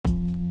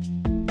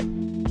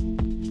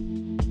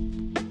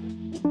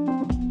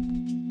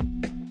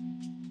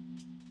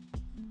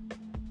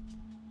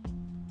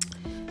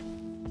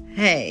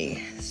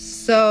Hey,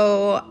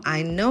 so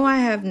I know I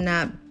have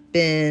not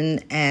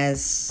been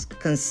as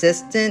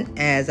consistent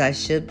as I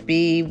should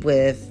be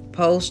with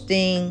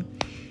posting.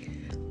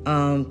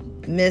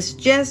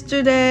 Missed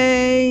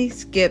yesterday,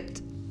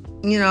 skipped,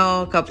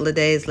 a couple of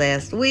days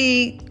last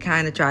week,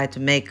 kind of tried to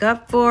make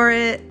up for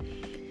it.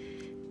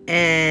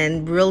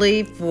 And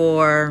really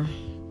for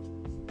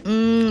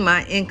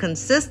my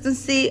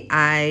inconsistency,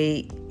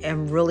 I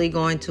am really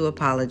going to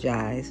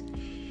apologize.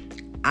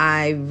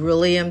 I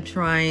really am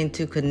trying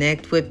to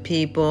connect with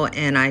people,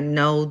 and I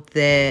know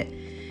that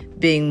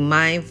being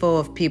mindful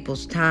of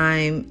people's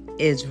time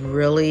is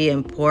really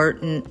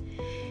important.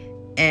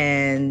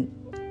 And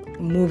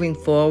moving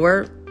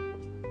forward,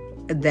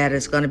 that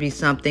is going to be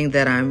something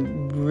that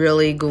I'm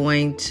really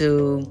going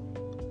to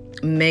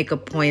make a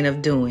point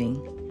of doing.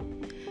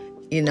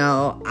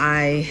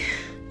 I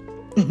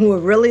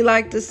would really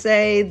like to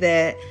say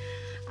that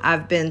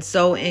I've been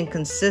so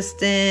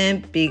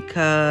inconsistent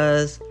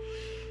because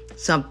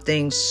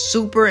something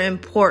super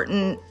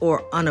important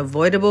or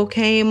unavoidable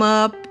came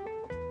up,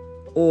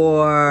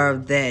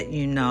 or that,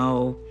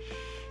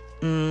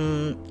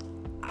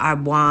 I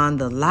won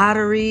the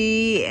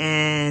lottery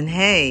and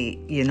hey,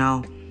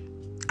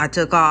 I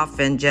took off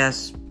and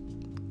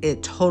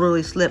it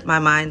totally slipped my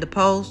mind to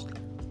post.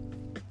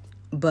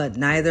 But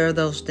neither of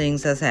those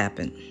things has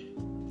happened.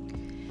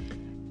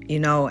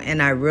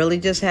 And I really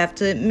just have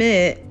to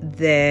admit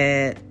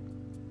that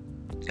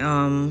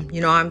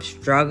I'm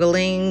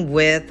struggling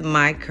with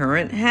my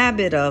current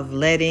habit of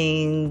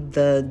letting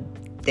the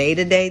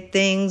day-to-day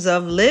things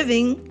of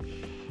living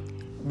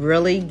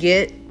really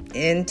get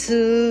in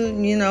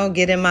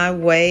my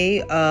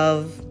way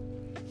of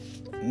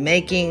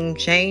making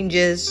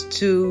changes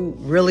to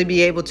really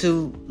be able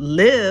to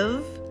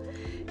live,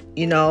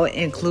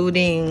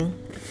 including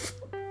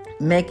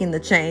making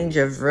the change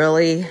of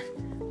really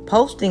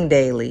posting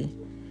daily.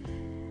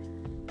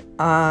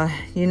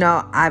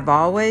 I've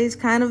always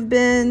kind of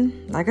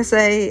been, like I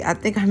say, I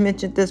think I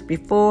mentioned this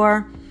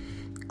before,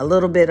 a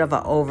little bit of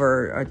an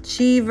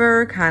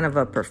overachiever, kind of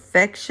a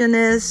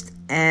perfectionist.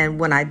 And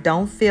when I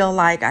don't feel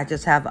like I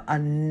just have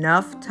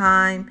enough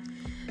time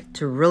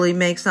to really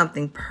make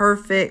something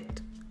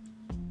perfect,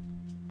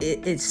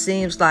 it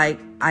seems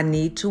like I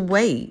need to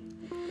wait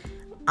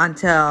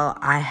until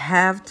I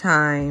have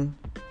time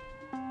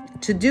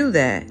to do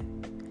that.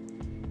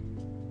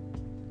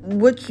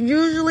 Which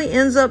usually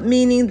ends up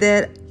meaning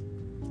that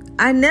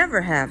I never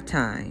have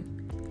time,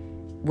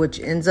 which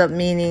ends up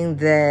meaning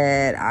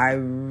that I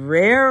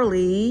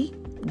rarely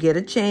get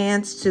a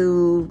chance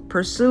to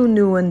pursue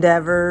new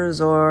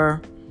endeavors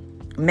or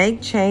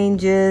make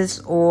changes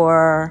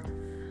or,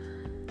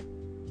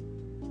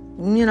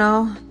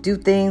 do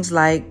things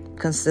like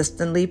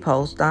consistently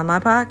post on my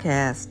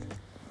podcast.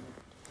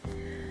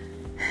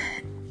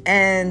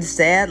 And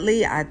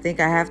sadly, I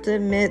think I have to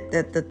admit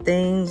that the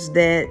things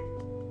that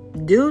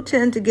do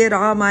tend to get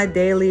all my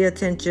daily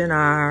attention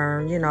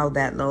are,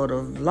 that load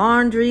of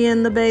laundry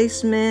in the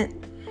basement,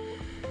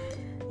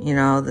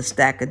 the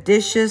stack of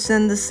dishes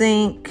in the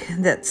sink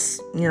that's,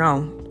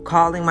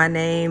 calling my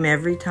name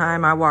every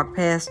time I walk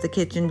past the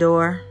kitchen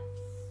door.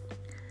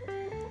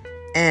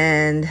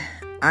 And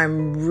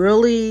I'm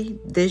really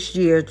this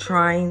year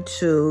trying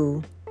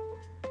to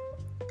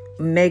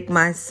make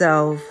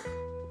myself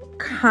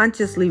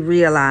consciously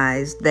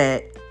realize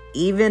that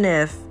even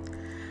if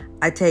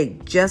I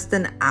take just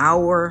an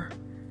hour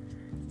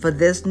for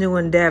this new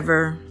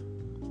endeavor,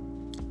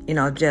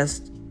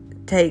 just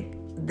take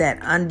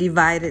that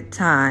undivided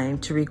time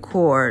to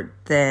record,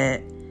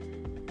 that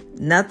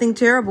nothing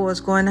terrible is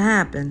going to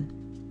happen.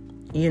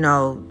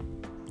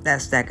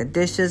 That stack of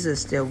dishes is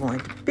still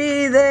going to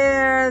be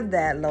there.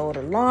 That load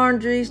of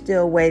laundry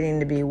still waiting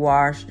to be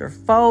washed or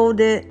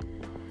folded.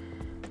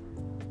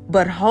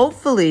 But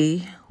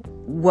hopefully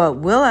what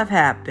will have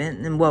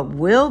happened and what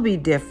will be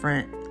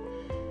different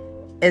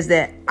is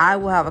that I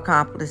will have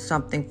accomplished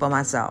something for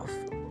myself.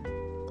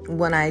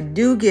 When I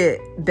do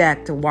get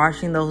back to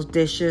washing those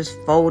dishes,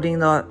 folding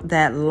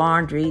that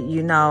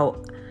laundry,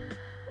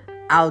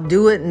 I'll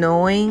do it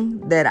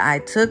knowing that I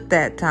took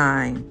that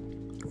time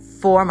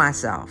for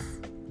myself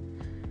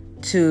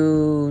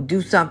to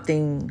do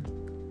something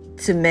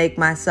to make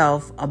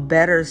myself a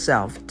better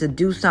self, to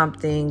do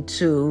something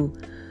to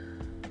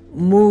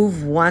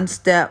move one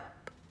step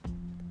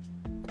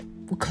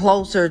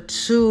closer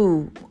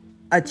to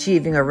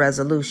achieving a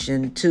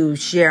resolution, to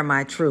share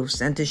my truths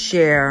and to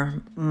share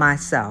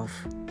myself.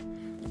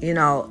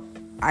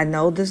 I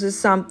know this is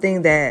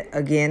something that,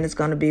 again, is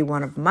going to be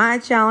one of my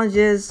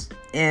challenges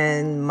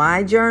in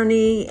my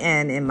journey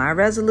and in my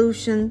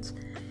resolutions.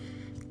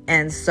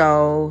 And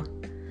so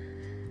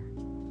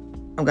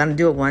I'm going to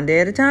do it one day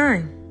at a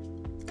time.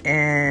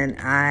 And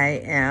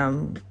I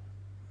am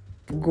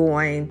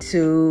going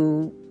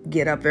to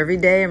get up every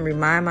day and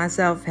remind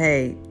myself,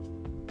 hey,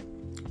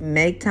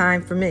 make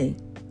time for me.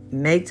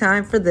 Make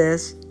time for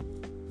this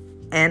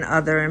and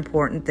other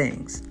important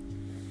things.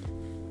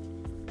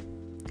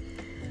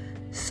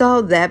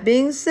 So that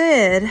being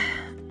said,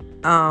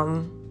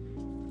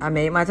 I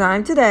made my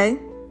time today.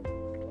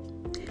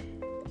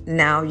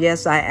 Now,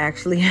 yes, I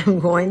actually am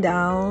going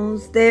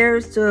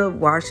downstairs to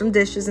wash some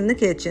dishes in the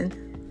kitchen.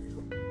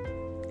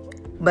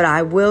 But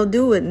I will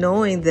do it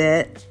knowing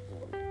that,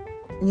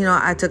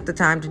 I took the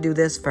time to do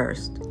this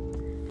first.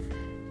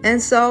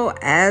 And so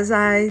as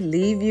I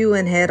leave you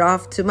and head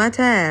off to my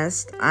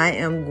task, I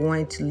am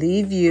going to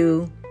leave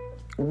you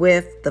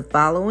with the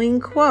following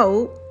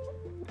quote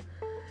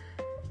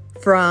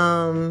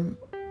from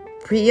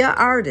Priya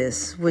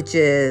Artist, which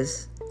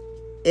is,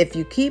 if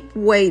you keep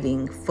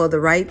waiting for the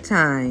right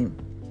time,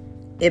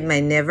 it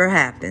may never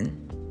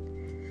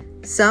happen.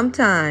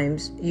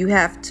 Sometimes you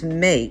have to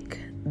make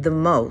the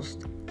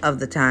most of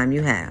the time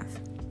you have.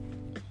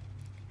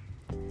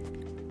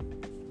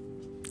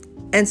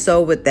 And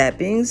so with that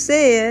being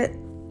said,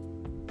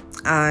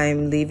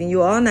 I'm leaving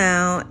you all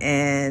now,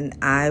 and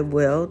I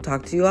will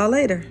talk to you all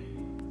later.